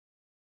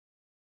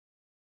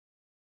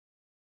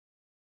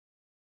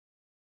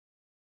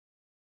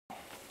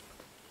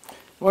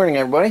Morning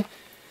everybody,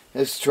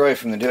 this is Troy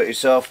from the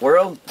Do-It-Yourself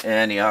World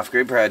and the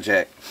Off-Grid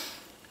Project.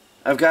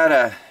 I've got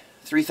a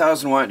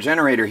 3000 watt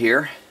generator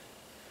here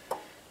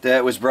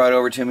that was brought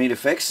over to me to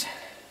fix,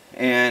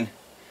 and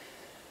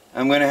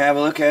I'm going to have a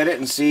look at it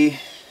and see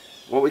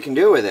what we can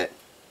do with it.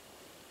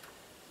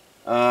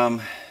 I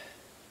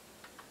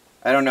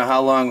don't know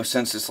how long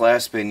since it's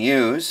last been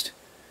used,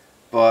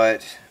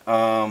 but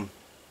I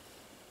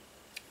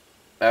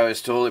was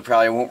told it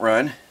probably won't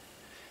run,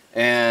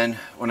 and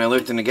when I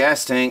looked in the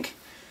gas tank,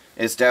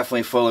 it's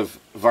definitely full of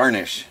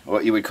varnish,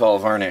 what you would call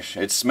varnish.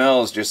 It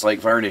smells just like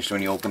varnish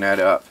when you open that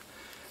up.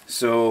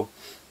 So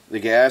the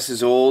gas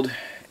is old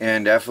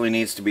and definitely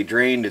needs to be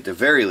drained at the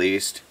very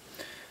least.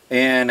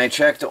 And I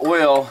checked the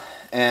oil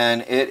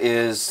and it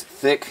is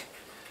thick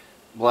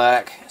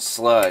black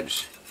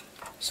sludge.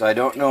 So I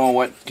don't know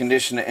what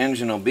condition the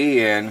engine will be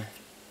in,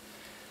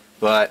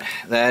 but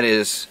that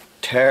is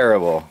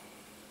terrible.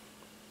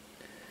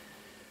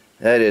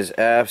 That is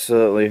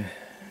absolutely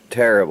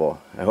terrible.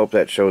 I hope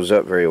that shows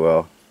up very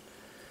well.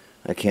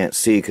 I can't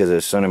see because of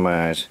the sun in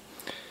my eyes.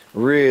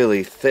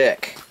 Really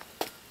thick.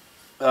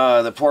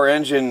 The poor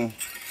engine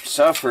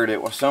suffered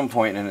at some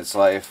point in its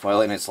life,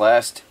 well, in its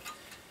last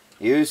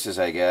uses,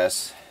 I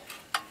guess.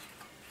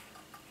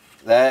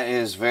 That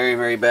is very,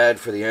 very bad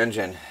for the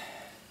engine.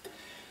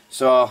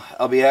 So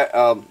I'll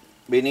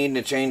be needing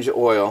to change the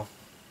oil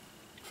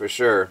for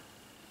sure,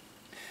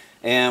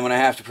 and I'm gonna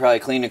have to probably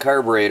clean the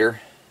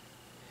carburetor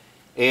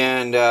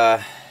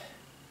and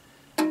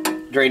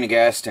drain the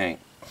gas tank.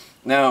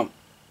 Now,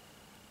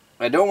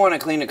 I don't want to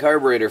clean the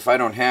carburetor if I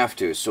don't have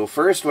to. So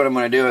first what I'm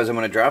going to do is I'm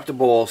going to drop the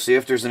bowl, see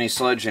if there's any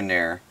sludge in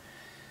there.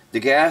 The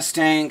gas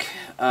tank,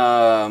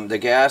 the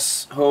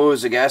gas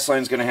hose, the gas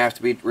line is going to have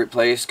to be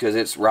replaced because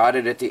it's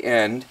rotted at the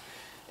end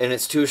and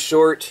it's too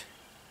short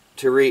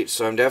to reach.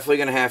 So I'm definitely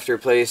going to have to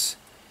replace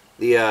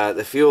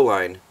the fuel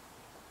line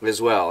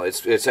as well.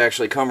 It's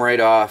actually come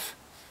right off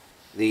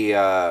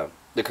the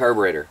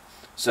carburetor.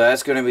 So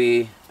that's going to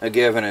be a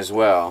given as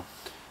well.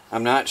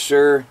 I'm not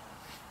sure.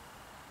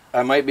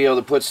 I might be able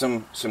to put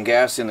some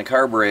gas in the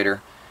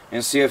carburetor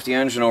and see if the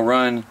engine will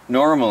run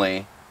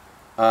normally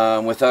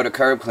without a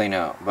carb clean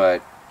out,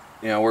 but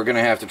you know, we're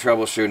gonna have to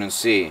troubleshoot and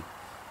see.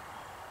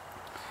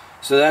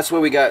 So that's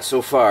what we got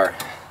so far.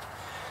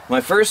 My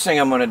first thing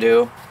I'm gonna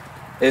do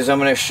is I'm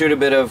gonna shoot a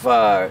bit of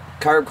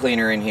carb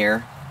cleaner in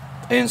here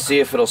and see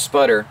if it'll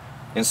sputter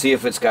and see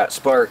if it's got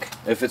spark,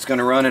 if it's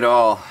gonna run at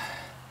all.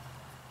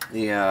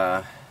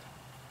 The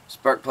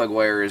spark plug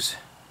wire is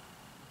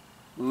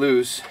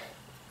loose.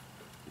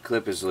 The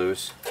clip is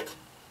loose.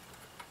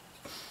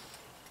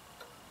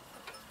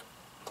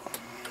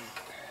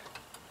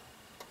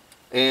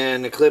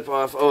 And the clip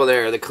off, oh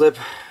there, the clip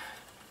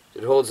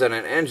that holds on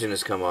an engine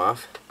has come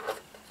off.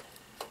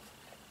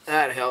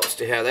 That helps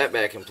to have that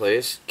back in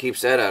place,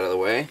 keeps that out of the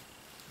way.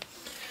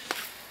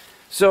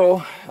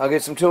 So I'll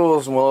get some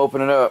tools and we'll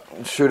open it up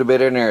and shoot a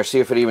bit in there, see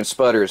if it even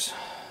sputters.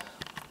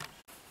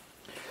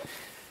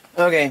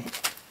 Okay,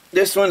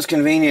 this one's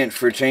convenient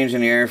for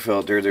changing the air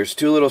filter. There's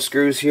two little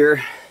screws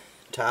here,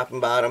 top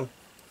and bottom,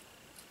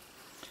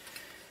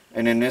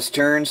 and then this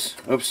turns.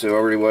 Oops, it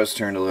already was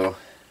turned a little.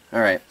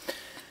 Alright,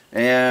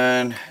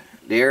 and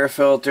the air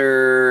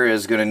filter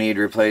is going to need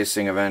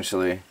replacing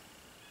eventually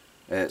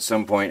at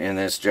some point in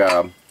this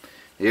job.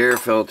 The air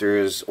filter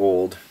is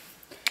old.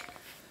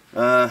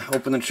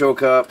 Open the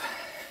choke up.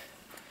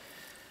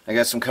 I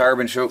got some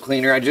carbon choke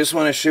cleaner. I just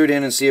want to shoot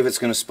in and see if it's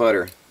going to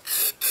sputter.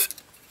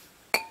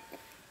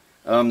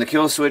 The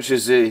kill switch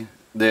is a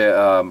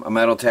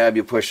metal tab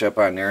you push up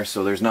on there,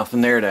 so there's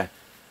nothing there to,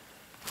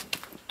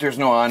 there's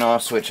no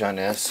on-off switch on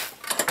this.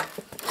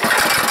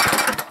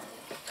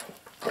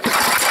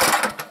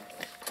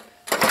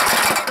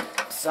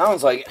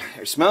 Sounds like,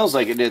 or smells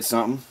like it did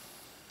something.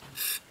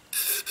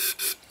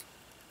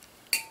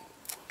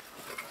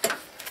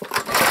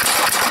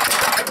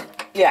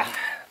 Yeah.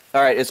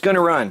 Alright, it's going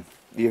to run.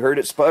 You heard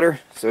it sputter,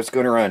 so it's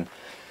going to run.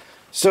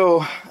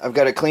 So I've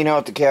got to clean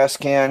out the gas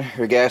can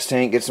or gas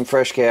tank, get some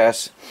fresh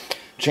gas,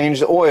 change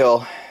the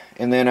oil,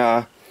 and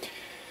then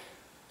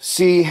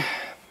see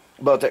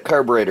about that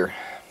carburetor.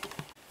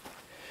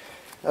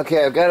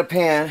 Okay, I've got a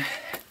pan.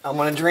 I'm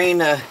going to drain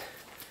the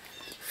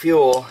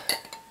fuel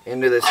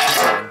into this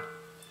pan.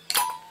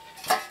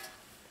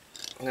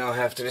 And I'll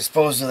have to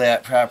dispose of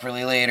that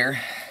properly later.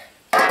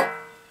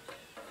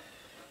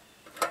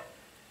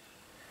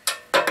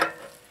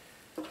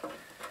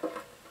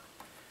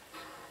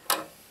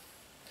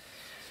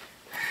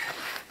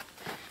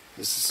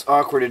 This is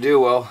awkward to do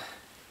while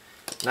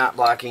not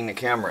blocking the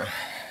camera,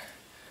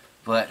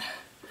 but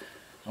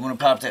I'm going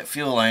to pop that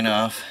fuel line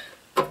off.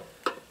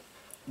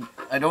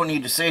 I don't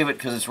need to save it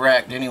because it's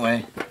racked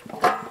anyway.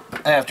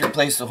 I have to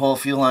replace the whole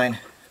fuel line.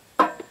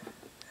 Alright,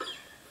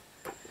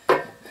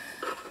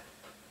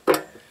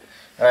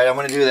 I'm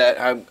going to do that.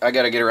 I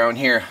got to get around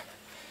here.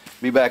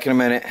 Be back in a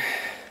minute.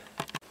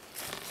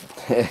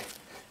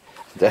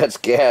 That's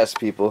gas,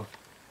 people.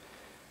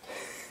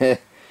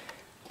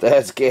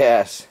 That's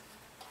gas.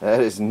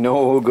 That is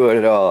no good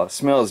at all. It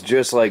smells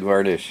just like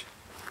varnish.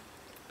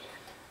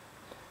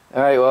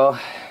 Alright, well,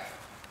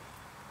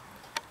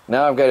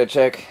 now I've got to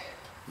check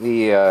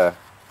the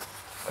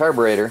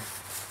carburetor.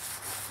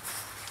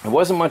 There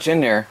wasn't much in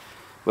there,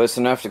 but it's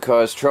enough to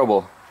cause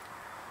trouble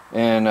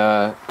and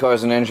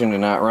cause an engine to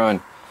not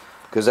run,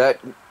 because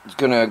that's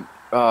going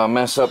to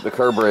mess up the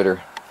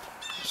carburetor.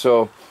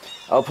 So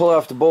I'll pull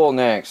off the bowl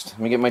next. Let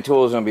me get my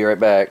tools and I'll be right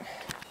back.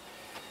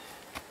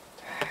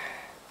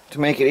 To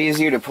make it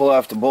easier to pull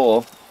off the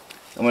bowl,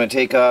 I'm going to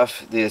take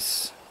off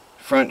this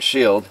front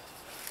shield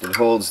that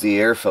holds the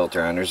air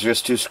filter on. There's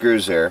just 2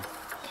 screws there.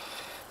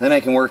 Then I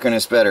can work on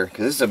this better,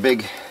 because this is a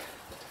big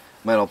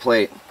metal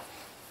plate.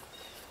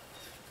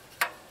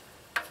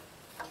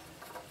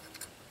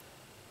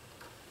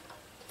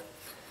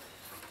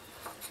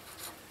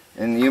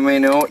 And you may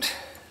note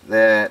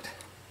that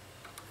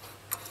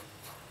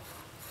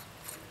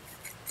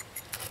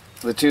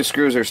the 2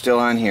 screws are still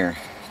on here.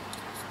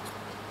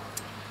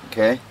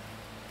 Okay?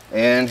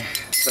 And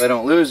so I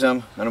don't lose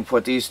them, I'm going to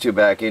put these 2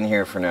 back in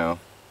here for now.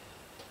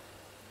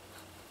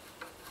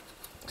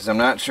 Because I'm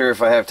not sure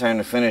if I have time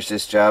to finish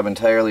this job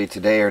entirely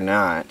today or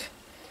not.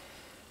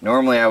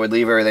 Normally I would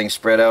leave everything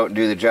spread out and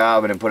do the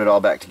job and then put it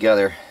all back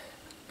together.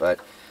 But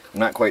I'm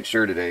not quite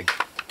sure today.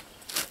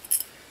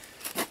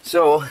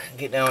 So,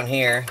 get down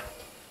here.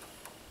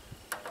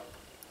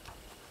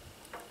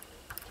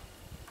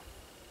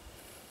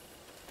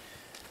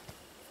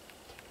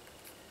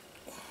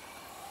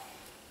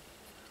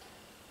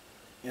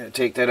 Yeah,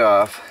 take that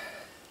off.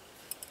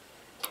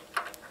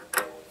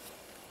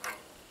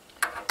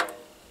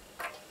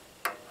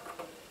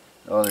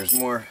 Oh, there's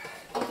more.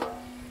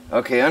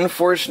 Okay,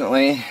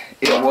 unfortunately,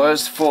 it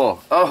was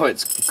full. Oh,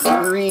 it's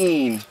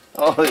green.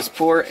 Oh, this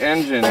poor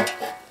engine.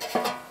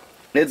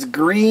 It's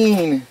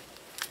green.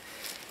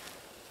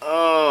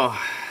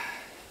 Oh.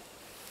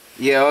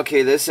 Yeah,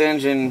 okay, this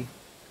engine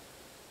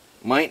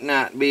might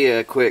not be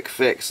a quick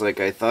fix like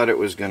I thought it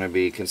was going to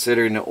be,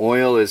 considering the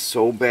oil is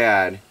so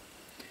bad.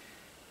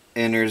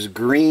 And there's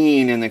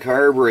green in the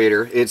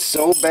carburetor. It's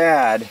so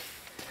bad.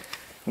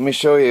 Let me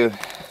show you.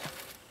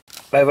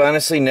 I've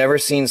honestly never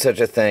seen such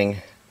a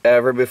thing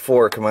ever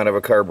before come out of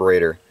a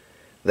carburetor.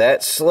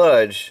 That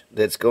sludge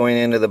that's going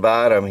into the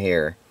bottom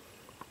here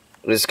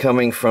is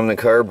coming from the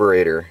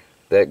carburetor.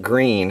 That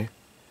green.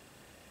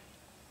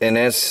 And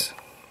that's,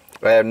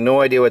 I have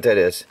no idea what that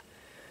is.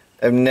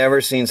 I've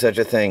never seen such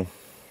a thing.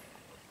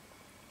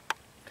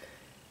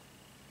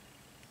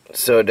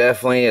 So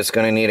definitely it's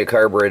going to need a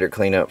carburetor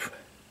cleanup.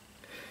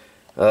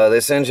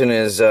 This engine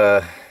is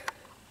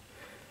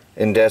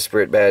in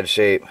desperate bad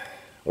shape.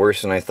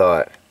 Worse than I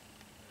thought.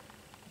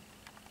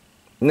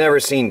 Never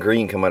seen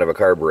green come out of a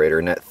carburetor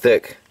in that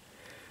thick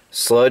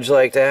sludge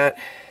like that.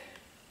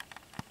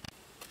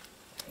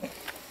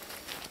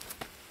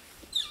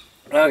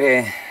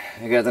 Okay,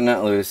 I got the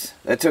nut loose.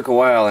 That took a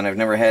while and I've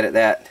never had it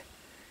that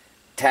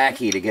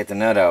tacky to get the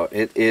nut out.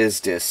 It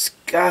is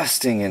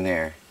disgusting in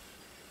there.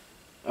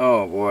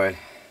 Oh boy.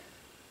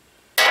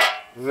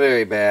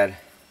 Very bad.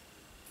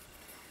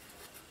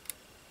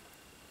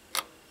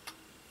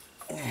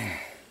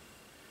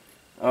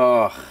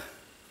 Oh.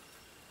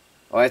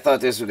 Oh, I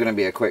thought this was going to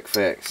be a quick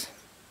fix.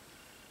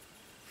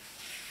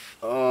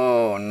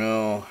 Oh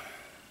no.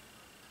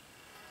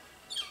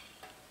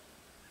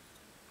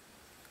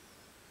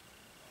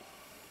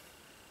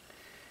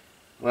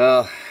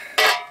 Well,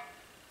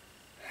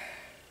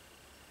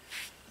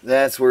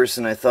 that's worse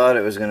than I thought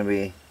it was going to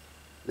be.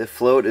 The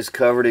float is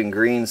covered in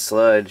green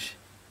sludge.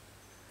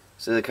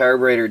 So the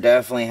carburetor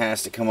definitely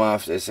has to come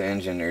off this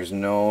engine. There's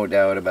no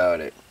doubt about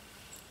it.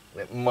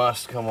 It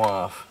must come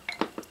off.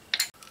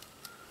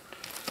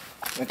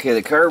 Okay,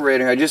 the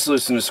carburetor, I just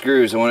loosened the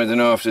screws. I wanted to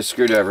know if this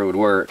screwdriver would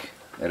work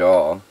at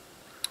all.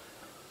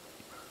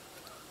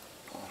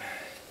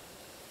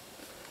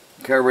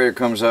 The carburetor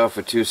comes off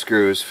with 2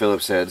 screws,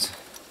 Phillips heads.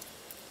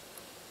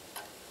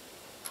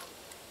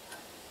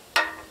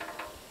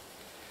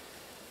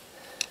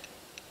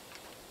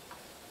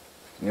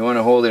 You want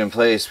to hold it in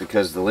place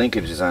because the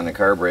linkage is on the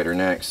carburetor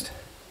next.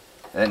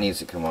 That needs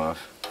to come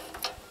off.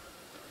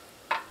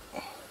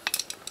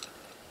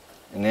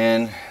 And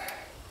then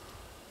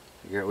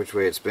figure out which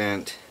way it's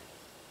bent.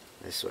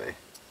 This way.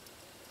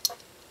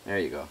 There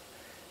you go.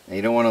 And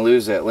you don't want to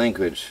lose that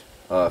linkage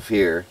off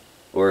here,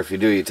 or if you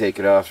do, you take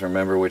it off to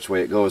remember which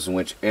way it goes and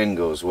which end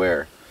goes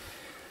where.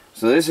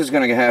 So this is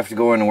going to have to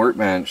go on the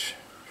workbench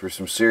for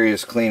some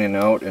serious cleaning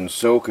out and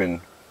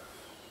soaking.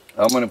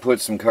 I'm going to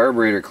put some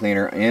carburetor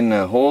cleaner in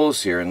the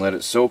holes here and let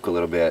it soak a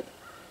little bit.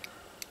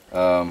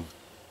 The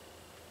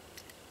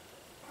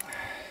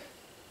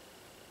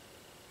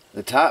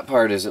top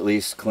part is at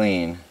least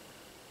clean.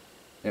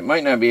 It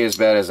might not be as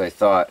bad as I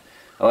thought.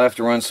 I'll have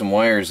to run some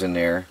wires in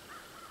there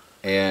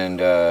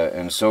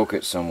and soak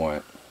it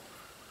somewhat.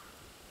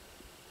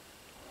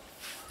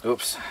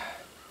 Oops.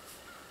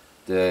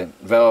 The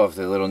valve,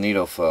 the little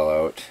needle fell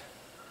out.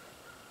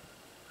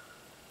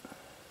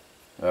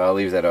 I'll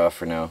leave that off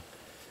for now.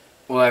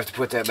 We'll have to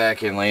put that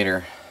back in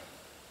later.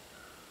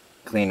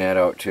 Clean that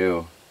out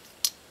too.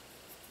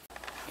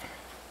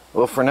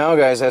 Well, for now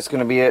guys, that's going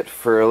to be it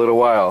for a little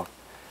while.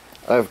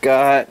 I've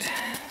got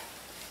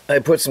I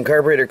put some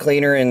carburetor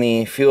cleaner in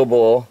the fuel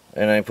bowl,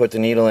 and I put the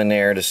needle in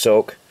there to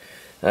soak.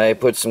 I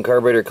put some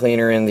carburetor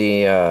cleaner in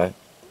the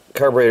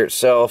carburetor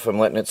itself. I'm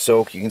letting it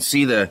soak. You can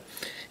see the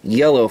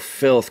yellow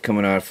filth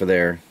coming off of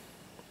there.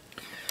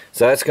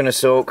 So that's going to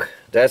soak.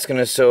 That's going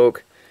to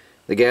soak.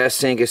 The gas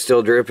tank is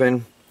still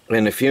dripping,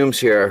 and the fumes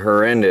here are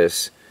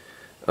horrendous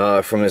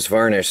from this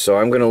varnish. So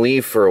I'm going to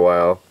leave for a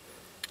while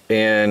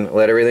and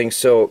let everything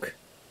soak,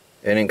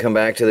 and then come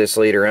back to this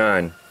later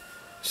on.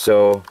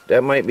 So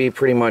that might be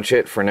pretty much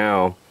it for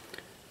now.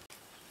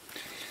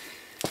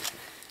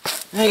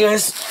 Hey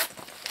guys,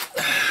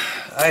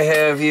 I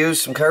have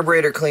used some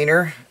carburetor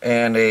cleaner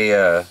and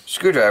a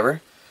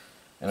screwdriver,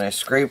 and I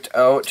scraped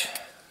out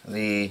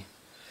the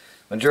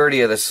majority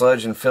of the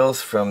sludge and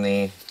filth from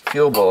the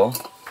fuel bowl.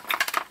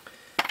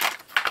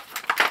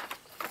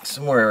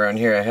 Somewhere around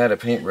here I had a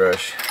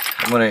paintbrush.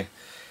 I'm going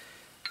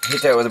to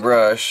hit that with a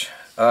brush.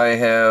 I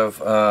have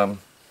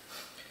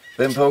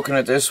been poking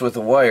at this with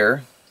a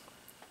wire.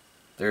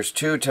 There's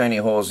two tiny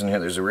holes in here.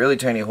 There's a really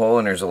tiny hole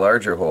and there's a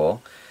larger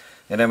hole.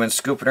 And I've been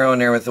scooping around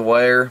there with the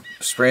wire,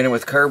 spraying it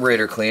with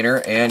carburetor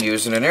cleaner, and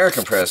using an air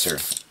compressor,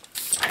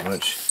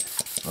 which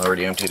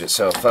already emptied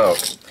itself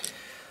out.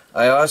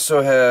 I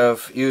also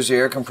have used the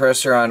air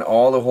compressor on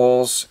all the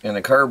holes in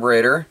the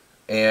carburetor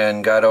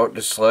and got out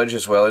the sludge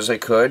as well as I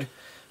could.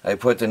 I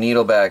put the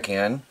needle back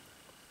in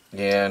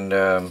and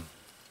got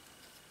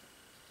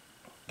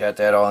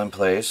that all in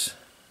place.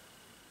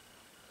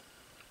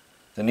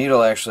 The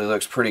needle actually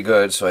looks pretty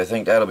good, so I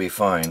think that'll be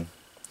fine.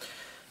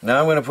 Now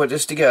I'm going to put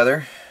this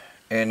together,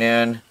 and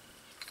then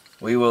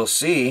we will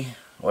see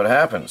what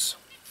happens.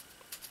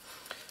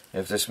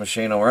 If this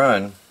machine will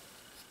run.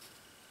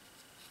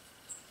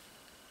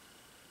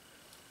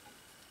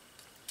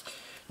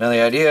 Now the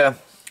idea,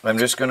 I'm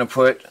just going to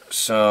put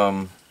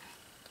some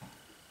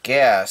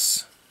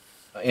gas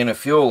in a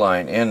fuel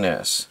line in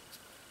this,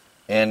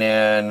 and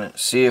then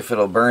see if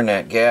it'll burn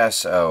that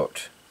gas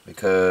out,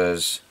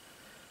 because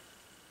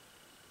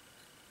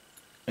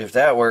if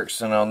that works,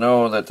 then I'll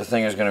know that the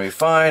thing is going to be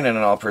fine, and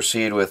then I'll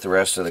proceed with the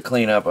rest of the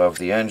cleanup of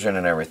the engine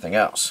and everything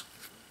else.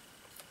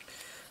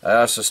 I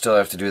also still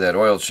have to do that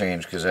oil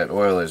change because that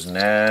oil is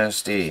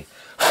nasty.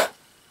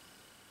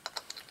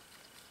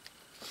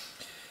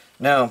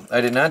 Now,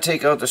 I did not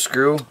take out the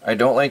screw. I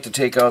don't like to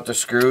take out the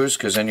screws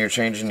because then you're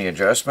changing the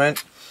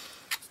adjustment.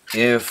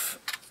 If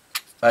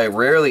I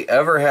rarely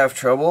ever have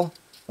trouble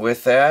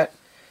with that,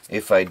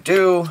 if I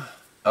do,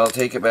 I'll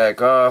take it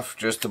back off,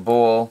 just a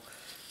bowl,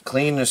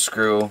 clean the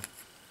screw,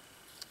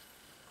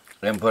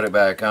 and put it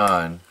back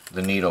on.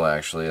 The needle,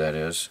 actually, that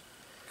is.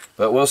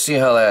 But we'll see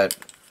how that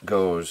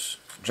goes.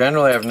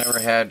 Generally, I've never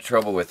had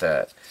trouble with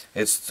that.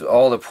 It's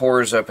all the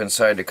pores up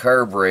inside the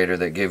carburetor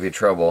that give you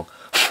trouble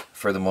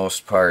for the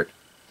most part.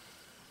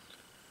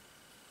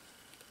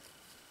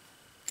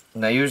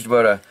 And I used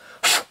about a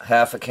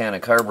half a can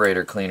of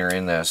carburetor cleaner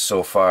in this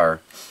so far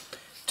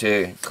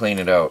to clean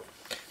it out.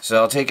 So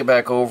I'll take it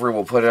back over,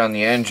 we'll put it on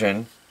the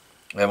engine,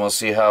 and we'll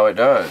see how it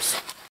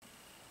does.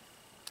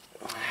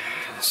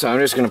 So I'm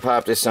just going to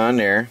pop this on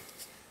there.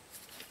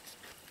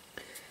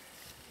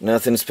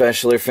 Nothing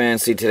special or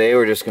fancy today,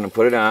 we're just going to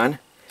put it on,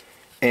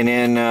 and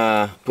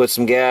then put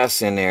some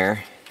gas in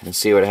there and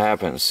see what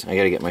happens. I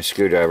got to get my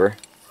screwdriver.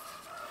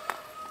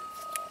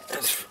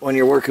 When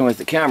you're working with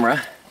the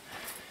camera,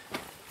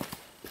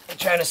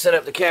 trying to set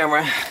up the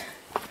camera,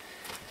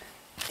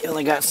 you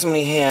only got so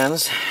many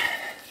hands.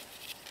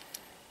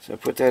 So I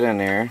put that in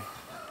there.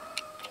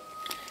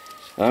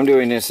 I'm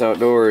doing this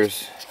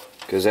outdoors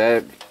because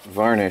that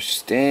varnish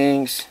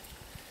stinks.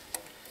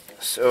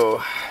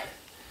 So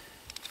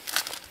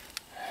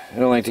I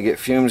don't like to get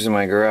fumes in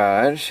my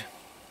garage.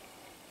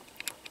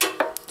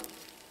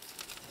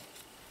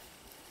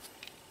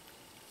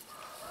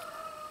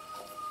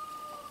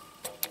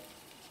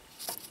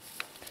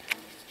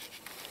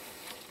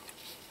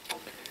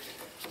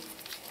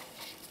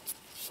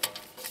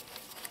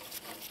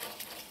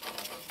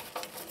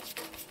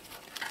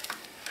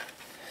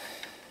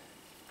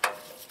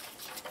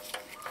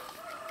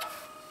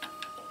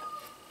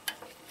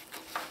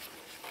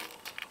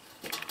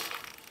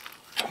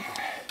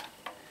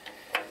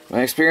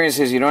 My experience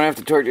is you don't have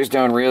to torque this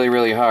down really,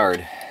 really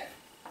hard.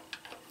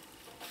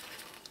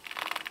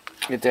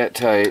 Get that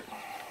tight.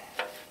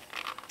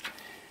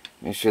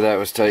 Make sure that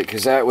was tight,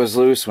 because that was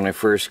loose when I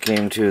first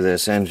came to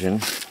this engine.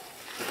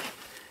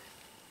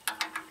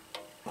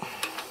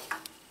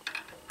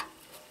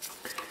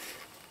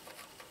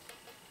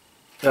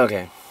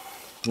 Okay,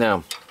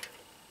 now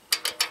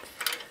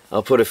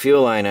I'll put a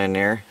fuel line on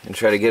there and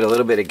try to get a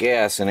little bit of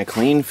gas in a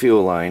clean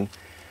fuel line.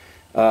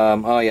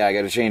 Oh yeah, I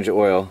got to change the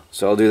oil,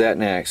 so I'll do that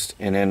next,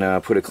 and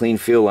then put a clean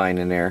fuel line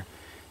in there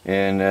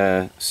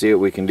and see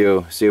what we can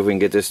do, see if we can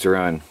get this to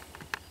run.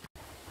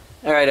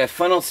 Alright, I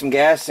funneled some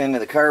gas into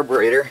the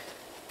carburetor.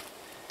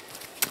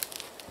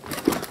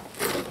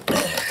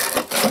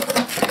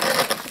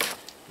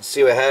 Let's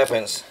see what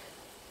happens.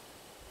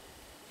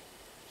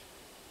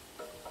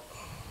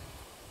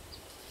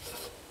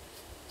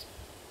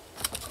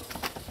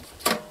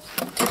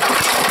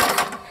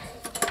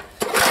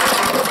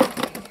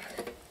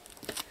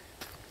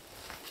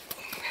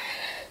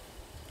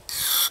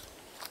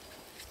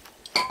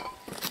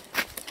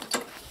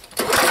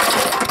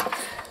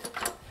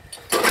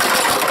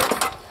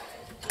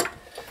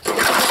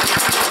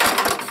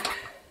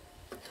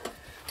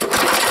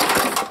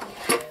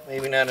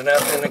 Not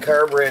enough in the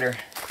carburetor.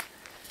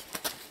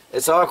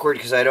 It's awkward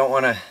because I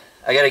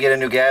gotta get a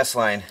new gas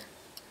line.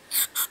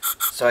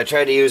 So I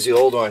tried to use the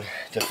old one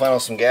to funnel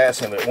some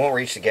gas in, but it won't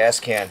reach the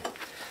gas can.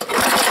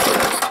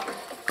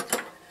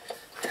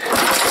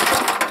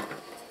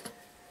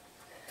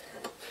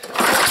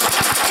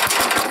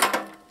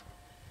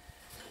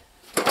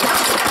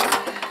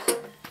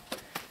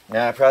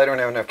 Now I probably don't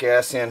have enough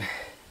gas in.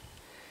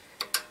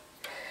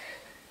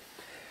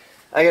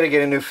 I gotta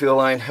get a new fuel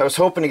line. I was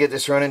hoping to get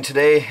this running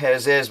today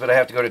as is, but I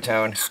have to go to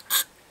town.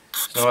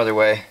 There's no other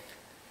way.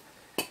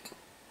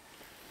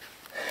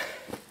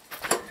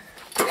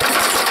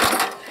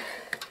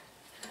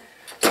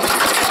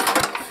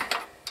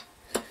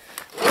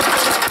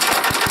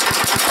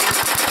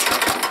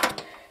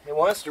 It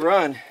wants to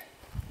run.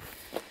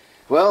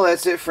 Well,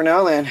 that's it for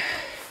now then.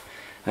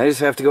 I just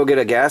have to go get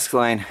a gas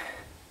line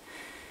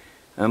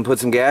and put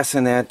some gas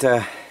in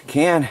that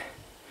can.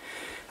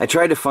 I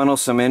tried to funnel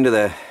some into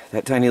that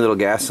tiny little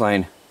gas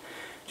line.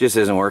 Just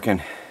isn't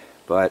working.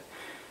 But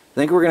I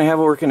think we're gonna have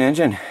a working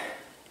engine.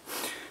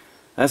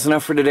 That's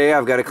enough for today.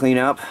 I've got to clean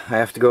up. I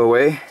have to go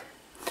away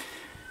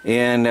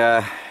and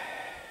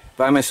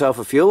buy myself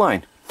a fuel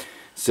line.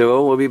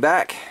 So we'll be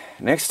back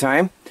next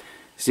time,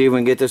 see if we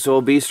can get this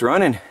old beast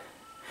running.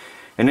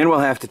 And then we'll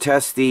have to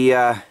test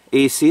the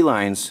AC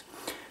lines.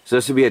 So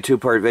this will be a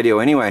two-part video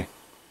anyway.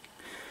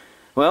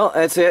 Well,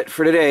 that's it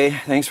for today.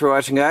 Thanks for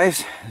watching,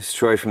 guys. This is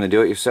Troy from the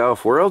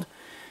Do-It-Yourself World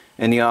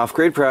and the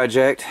Off-Grid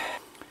Project.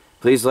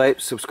 Please like,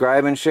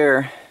 subscribe, and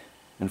share,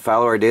 and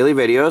follow our daily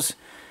videos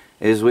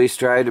as we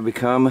strive to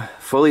become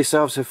fully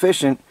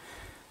self-sufficient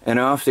and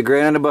off the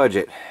grid on a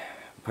budget.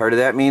 Part of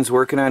that means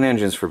working on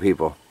engines for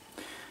people.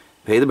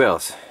 Pay the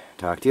bills.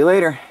 Talk to you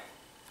later.